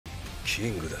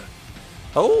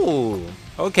Oh,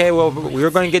 okay, well, we're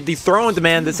going to get dethroned,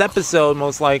 man, this episode,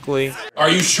 most likely. Are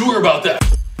you sure about that?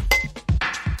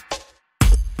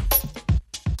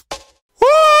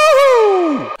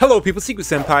 Woo! Hello, people,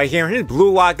 Seku-Senpai here, and here's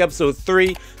Blue Lock episode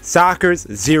 3, Thurs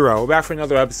 0. We're back for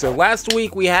another episode. Last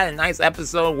week, we had a nice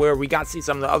episode where we got to see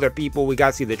some of the other people. We got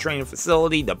to see the training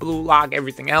facility, the Blue Lock,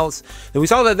 everything else. And we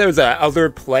saw that there was a other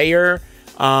player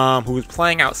who was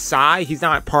playing outside. He's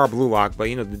not part of Blue Lock, but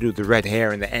you know, the dude with the red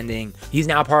hair in the ending. He's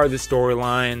now part of the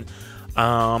storyline.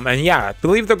 And yeah, I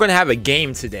believe they're going to have a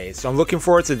game today, so I'm looking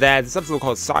forward to that. This episode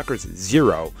called Thurs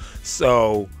 0.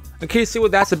 So I'm curious to see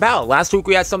what that's about. Last week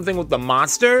we had something with the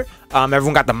monster.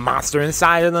 Everyone got the monster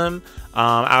inside of them.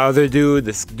 Our other dude,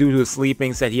 this dude who was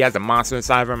sleeping, said he has a monster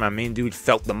inside of him. My main dude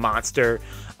felt the monster.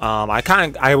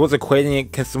 I was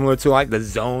equating it similar to like the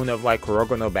zone of like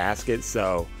Kuroko no Basket.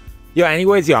 So yeah,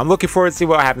 anyways, I'm looking forward to see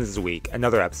what happens this week.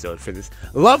 Another episode for this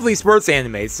lovely sports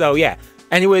anime. So yeah,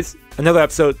 anyways, another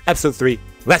episode, episode 3.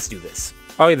 Let's do this.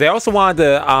 Oh yeah, they also wanted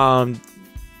to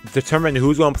determine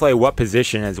who's going to play what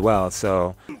position as well.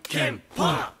 So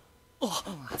haha.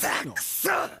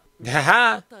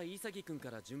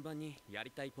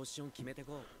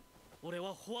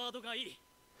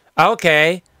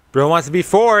 Okay. Bro wants to be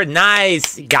forward.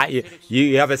 Nice. Got you.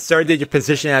 You have asserted your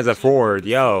position as a forward.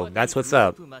 Yo, that's what's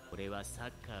up.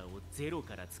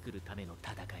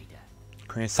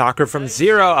 Korean soccer from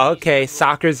 0. Okay,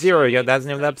 soccer 0. Yo, that's the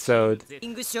name of the episode.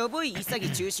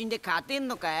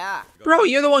 Bro,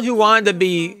 you're the one who wanted to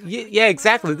be. Yeah,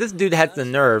 exactly. This dude has the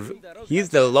nerve.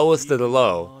 He's the lowest of the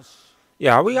low.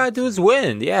 Yeah, all we gotta do is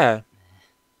win. Yeah.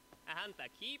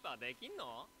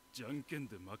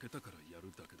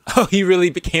 Oh, he really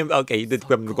became okay. He did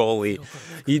become the goalie.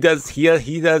 He does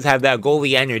have that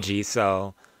goalie energy.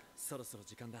 So,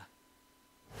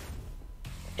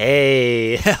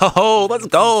 hey, oh, let's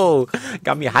go!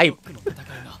 Got me hype.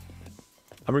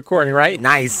 I'm recording, right?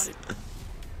 Nice.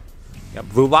 Yep,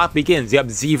 Blue Lock begins. Yep,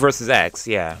 Z versus X.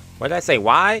 Yeah. What did I say?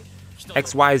 Y?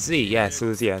 X, Y, Z. Yeah.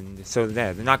 So yeah. So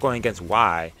they're not going against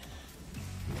Y.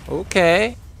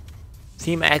 Okay.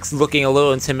 Team X looking a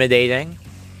little intimidating.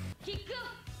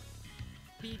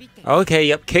 Okay,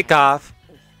 yep, kickoff.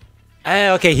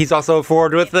 Okay, he's also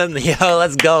forward with them. Yo,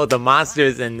 let's go. The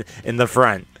monsters in the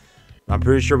front. I'm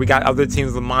pretty sure we got other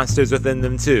teams with monsters within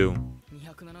them too.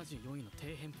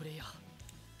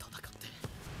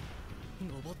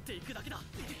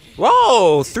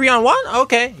 Whoa, 3-on-1?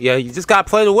 Okay, yeah, you just gotta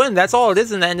play to win. That's all it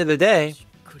is in the end of the day.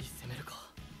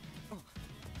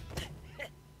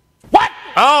 What?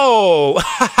 Oh!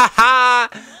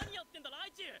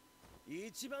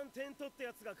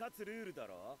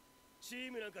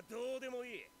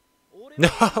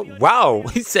 Wow,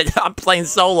 he said I'm playing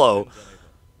solo.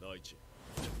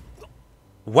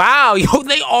 Wow, yo,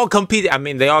 they all competed. I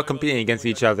mean, they all competing against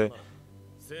each other.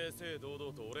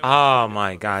 Oh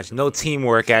my gosh, no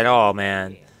teamwork at all,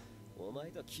 man.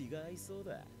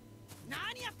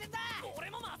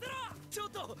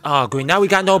 Oh, great. Now we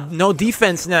got no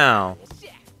defense now.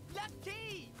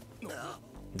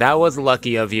 That was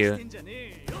lucky of you.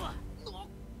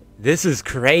 This is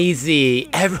crazy.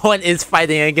 Everyone is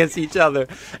fighting against each other.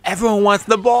 Everyone wants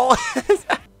the ball.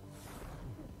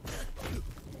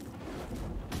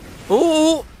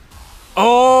 Ooh.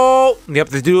 Oh. Yep,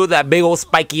 the dude with that big old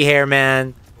spiky hair,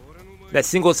 man. That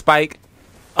single spike.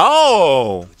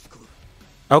 Oh.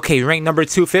 Okay, rank number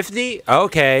 250?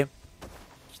 Okay.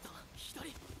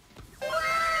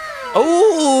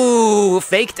 Oh,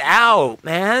 faked out,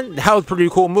 man. That was a pretty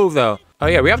cool move, though. Oh,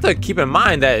 yeah, we have to keep in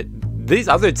mind that these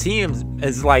other teams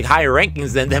is like higher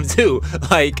rankings than them, too.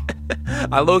 Like,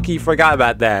 I low-key forgot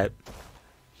about that.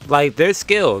 Like, they're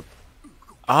skilled.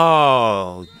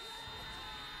 Oh.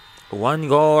 1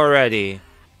 goal already.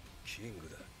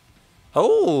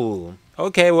 Oh.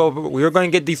 Okay, well, we're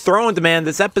going to get dethroned, man,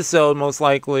 this episode, most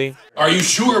likely. Are you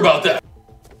sure about that?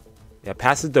 Yeah,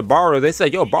 passes to Baro. They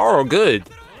said, yo, Baro, good.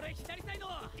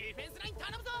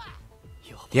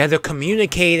 Yeah, they're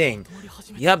communicating.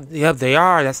 Yep, they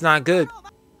are. That's not good.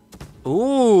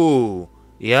 Ooh.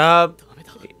 Yep.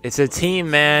 It's a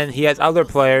team, man. He has other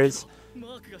players.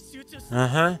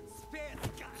 Uh-huh.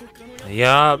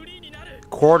 Yep.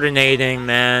 Coordinating,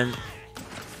 man.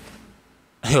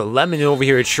 Lemon over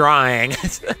here trying.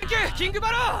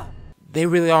 They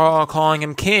really are all calling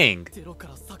him king.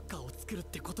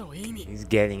 He's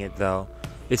getting it, though.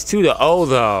 It's 2-0,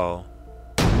 though.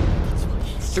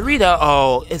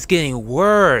 3-0. It's getting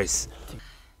worse.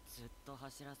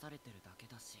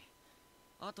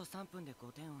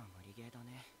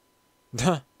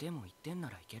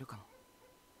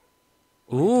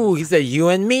 Ooh, he said you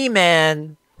and me,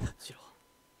 man.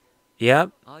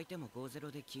 Yep.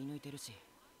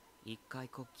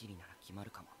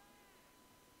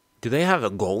 Do they have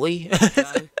a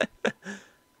goalie?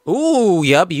 Ooh,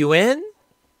 yep, you in?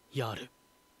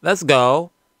 Let's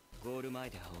go.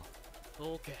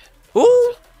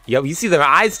 Ooh, yep, you see their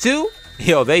eyes too?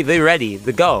 Yo, they ready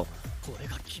to go.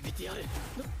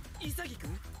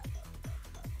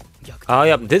 Oh,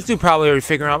 yep, this dude probably already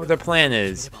figuring out what their plan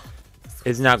is.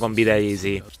 It's not gonna be that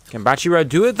easy. Can Bachira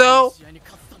do it though?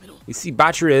 You see,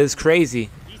 Bachira is crazy.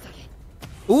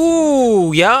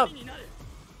 Ooh, yep.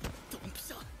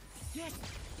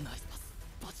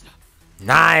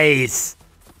 Nice.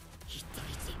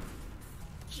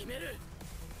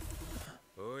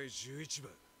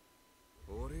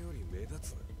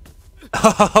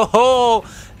 Oh,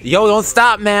 yo, don't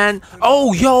stop, man.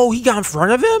 Oh, yo, he got in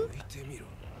front of him?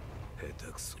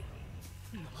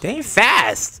 Dang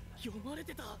fast.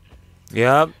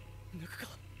 Yep.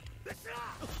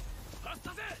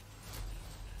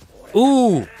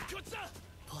 Ooh.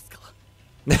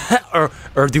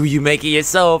 or do you make it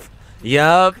yourself?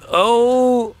 Yup.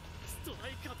 Oh.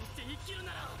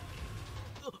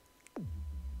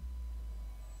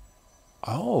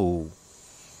 Oh.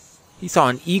 He saw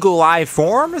an eagle eye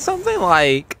form or something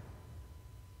like.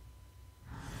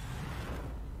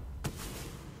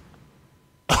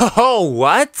 Oh,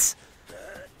 what?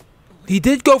 He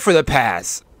did go for the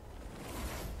pass.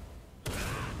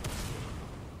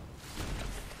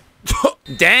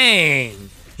 Dang.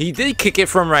 He did kick it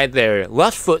from right there.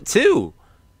 Left foot too.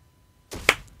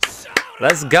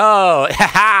 Let's go.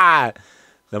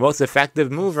 The most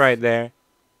effective move right there.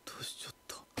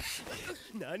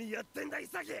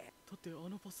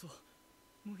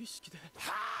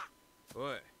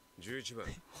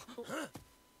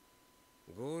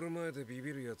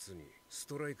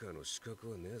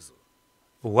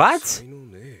 What?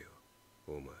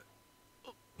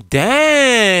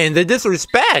 Dang, the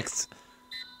disrespect.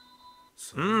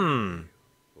 You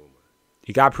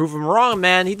gotta prove him wrong,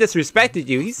 man. He disrespected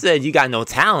you. He said you got no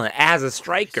talent as a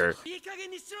striker.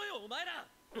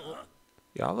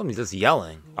 Y'all of them just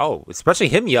yelling. Oh, especially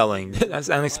him yelling. That's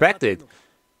unexpected.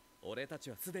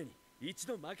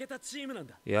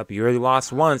 Yep, you already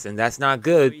lost once, and that's not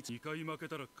good.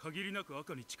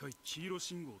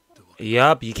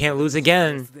 Yep, you can't lose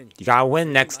again. You gotta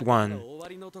win next one.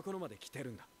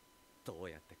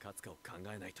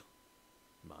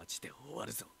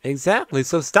 Exactly,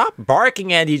 so stop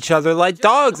barking at each other like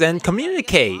dogs and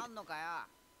communicate.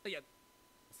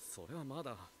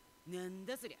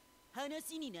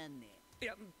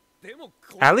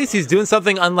 At least he's doing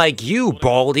something unlike you,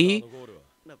 Baldy.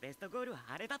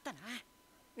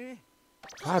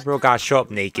 Why bro gotta show up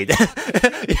naked?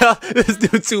 Yeah, this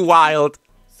dude's too wild.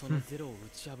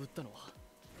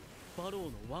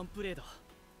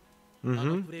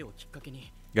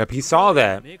 Yep, he saw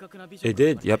that. It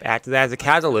did. Yep, acted as a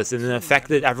catalyst and then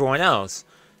affected everyone else.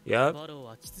 Yep.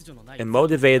 It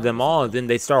motivated them all, and then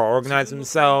they start organizing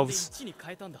themselves.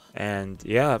 And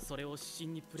yeah,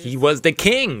 he was the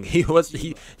king. He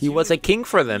was a king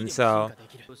for them. So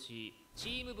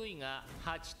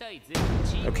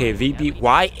okay, V beat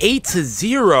Y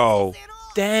 8-0.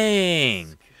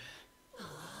 Dang.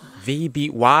 V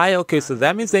beat Y. Okay, so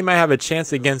that means they might have a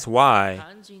chance against Y.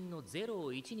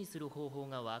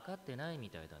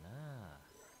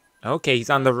 Okay, he's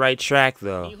on the right track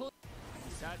though.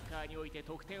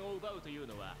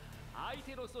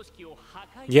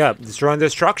 Yeah, destroying their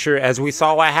structure, as we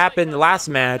saw what happened last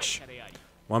match.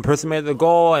 One person made the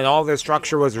goal and all their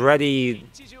structure was already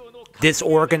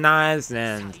disorganized,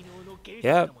 and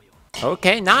yeah.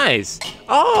 Okay, nice.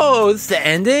 Oh, it's the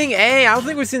ending? Hey, I don't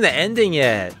think we've seen the ending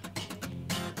yet.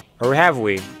 Or have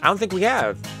we? I don't think we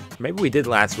have. Maybe we did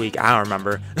last week. I don't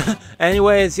remember.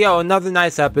 Anyways, yo, another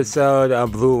nice episode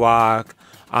of Blue Lock.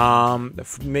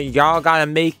 Y'all gotta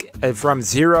make it from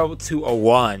 0 to a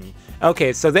 1.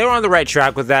 Okay, so they were on the right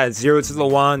track with that. 0 to the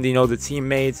 1, you know, the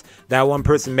teammates, that one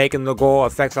person making the goal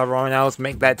affects everyone else.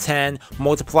 Make that 10,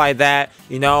 multiply that,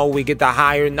 you know, we get the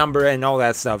higher number and all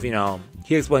that stuff, you know.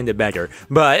 He explained it better,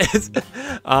 but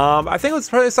I think it was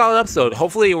a pretty solid episode.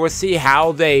 Hopefully we'll see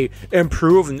how they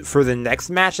improve for the next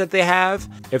match that they have.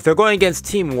 If they're going against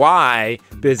Team Y,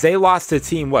 because they lost to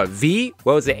Team what, V?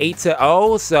 What was it,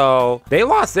 8-0? So they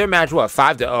lost their match, what,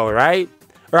 5-0, right?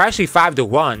 Or actually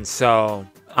 5-1. So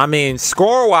I mean,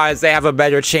 score-wise, they have a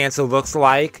better chance, it looks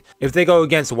like, if they go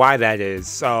against Y, that is.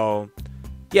 So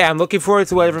yeah, I'm looking forward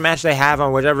to whatever match they have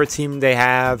on whatever team they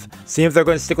have. See if they're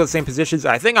going to stick with the same positions.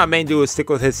 I think our main duo will stick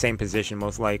with his same position,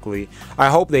 most likely. I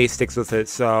hope they sticks with it.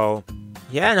 So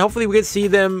yeah, and hopefully we can see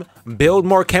them build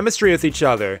more chemistry with each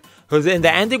other. Because in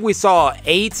the ending, we saw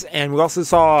 8, and we also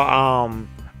saw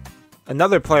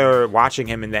another player watching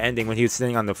him in the ending when he was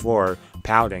sitting on the floor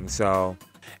pouting. So,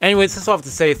 anyways, that's all I have to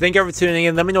say. Thank you for tuning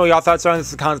in. Let me know what y'all thoughts are in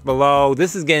the comments below.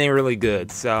 This is getting really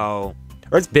good, so...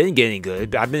 Or it's been getting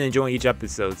good. I've been enjoying each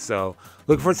episode, so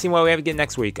looking forward to seeing what we have again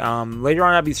next week. Later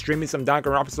on, I'll be streaming some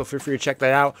Danganronpa, so feel free to check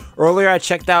that out. Earlier, I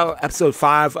checked out episode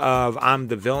 5 of I'm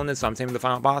the Villainous, so I'm taming the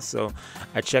final boss, so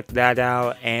I checked that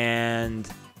out, and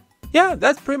yeah,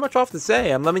 that's pretty much all I have to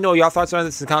say. Let me know what y'all thoughts are in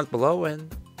the comments below,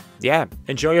 and yeah,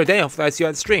 enjoy your day. Hopefully I see you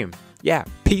on the stream. Yeah,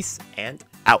 peace and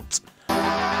out.